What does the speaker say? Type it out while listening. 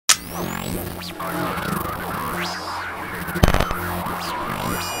What's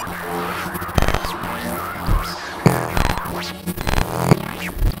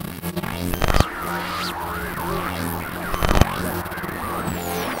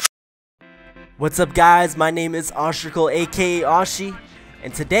up guys, my name is Oshy, aka Oshy,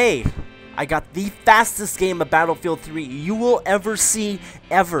 and today I got the fastest game of Battlefield 3 you will ever see,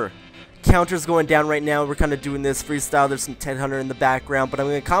 ever. Counters going down right now, we're kind of doing this freestyle, there's some 1000 in the background, but I'm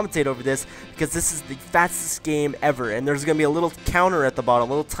going to commentate over this because this is the fastest game ever, and there's going to be a little counter at the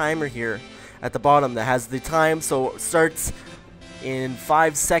bottom, a little timer here at the bottom that has the time, so it starts in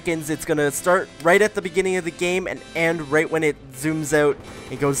 5 seconds. It's going to start right at the beginning of the game and end right when it zooms out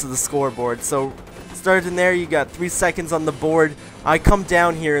and goes to the scoreboard. So starting there, you got 3 seconds on the board. I come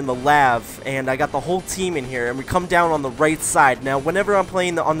down here in the lav and I got the whole team in here and we come down on the right side. Now whenever I'm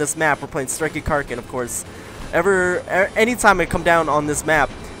playing on this map, we're playing Strike Karkin, of course. Anytime I come down on this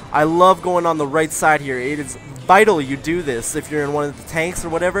map, I love going on the right side here. It is vital you do this if you're in one of the tanks or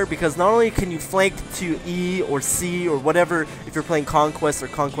whatever, because not only can you flank to E or C or whatever if you're playing Conquest or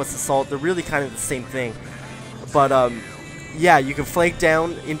Conquest Assault, they're really kind of the same thing. But yeah, you can flank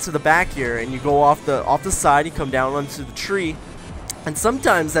down into the back here and you go off the side, you come down onto the tree. And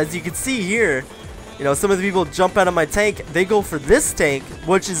sometimes, as you can see here, you know, some of the people jump out of my tank, they go for this tank,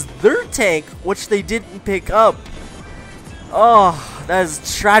 which is their tank, which they didn't pick up. Oh, that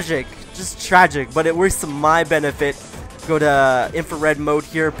is tragic. Just tragic, but it works to my benefit. Go to infrared mode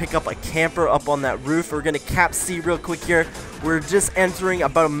here, pick up a camper up on that roof. We're gonna cap C real quick here. We're just entering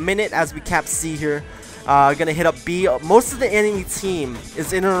about a minute as we cap C here. Gonna hit up B. Most of the enemy team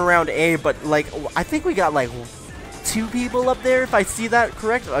is in and around A, but like I think we got like 2 people up there, if I see that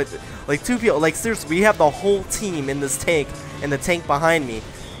correct. Like 2 people. Like seriously, we have the whole team in this tank and the tank behind me,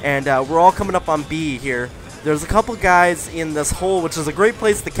 and we're all coming up on B here. There's a couple guys in this hole, which is a great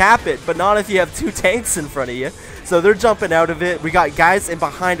place to cap it, but not if you have 2 tanks in front of you. So they're jumping out of it. We got guys in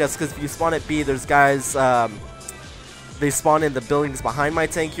behind us, because if you spawn at B, there's guys, they spawn in the buildings behind my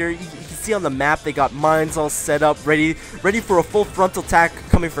tank here. You can see on the map, they got mines all set up, ready for a full frontal attack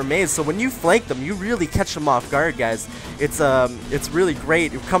coming from A. So when you flank them, you really catch them off guard, guys. It's really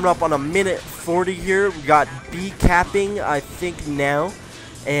great. We're coming up on a minute 40 here. We got B capping, I think, now.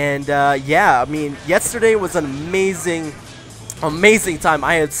 And yeah, I mean, yesterday was an amazing time.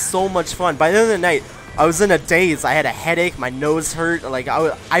 I had so much fun. By the end of the night, I was in a daze. I had a headache, my nose hurt. Like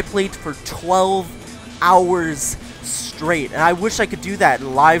I played for 12 hours straight, and I wish I could do that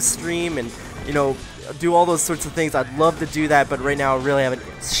in live stream and, you know, do all those sorts of things. I'd love to do that, but right now I really have a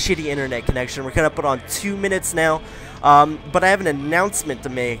shitty internet connection. We're gonna put on 2 minutes now, but I have an announcement to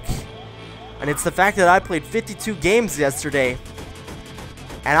make, and it's the fact that I played 52 games yesterday.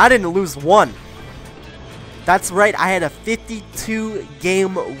 And I didn't lose one. That's right, I had a 52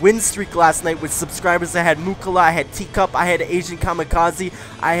 game win streak last night with subscribers. I had Mukala, I had Teacup, I had Asian Kamikaze,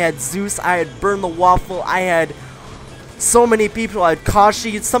 I had Zeus, I had Burn the Waffle, I had so many people. I had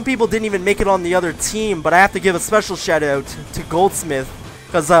Kashi. Some people didn't even make it on the other team, but I have to give a special shout out to Goldsmith,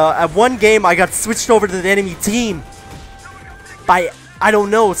 because at one game I got switched over to the enemy team by, I don't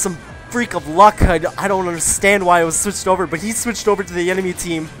know, some freak of luck. I don't understand why I was switched over, but he switched over to the enemy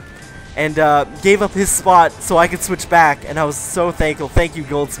team and gave up his spot so I could switch back, and I was so thankful. Thank you,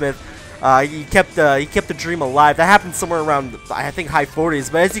 Goldsmith. He kept the dream alive. That happened somewhere around, I think, high 40s,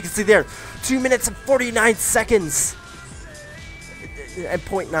 but as you can see there, 2 minutes and 49 seconds and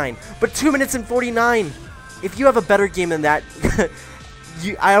 0.9, but 2 minutes and 49. If you have a better game than that,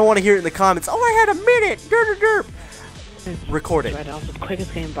 I don't want to hear it in the comments. Oh, I had a minute. Derp, derp. Record it. Right, also the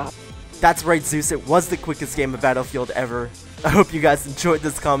quickest game, Bob. That's right, Zeus. It was the quickest game of Battlefield ever. I hope you guys enjoyed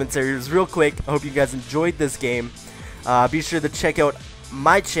this commentary. It was real quick. I hope you guys enjoyed this game. Be sure to check out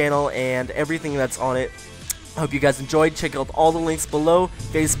my channel and everything that's on it. I hope you guys enjoyed. Check out all the links below,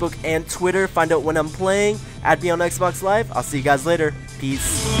 Facebook and Twitter. Find out when I'm playing. Add me on Xbox Live. I'll see you guys later.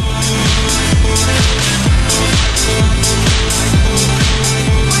 Peace.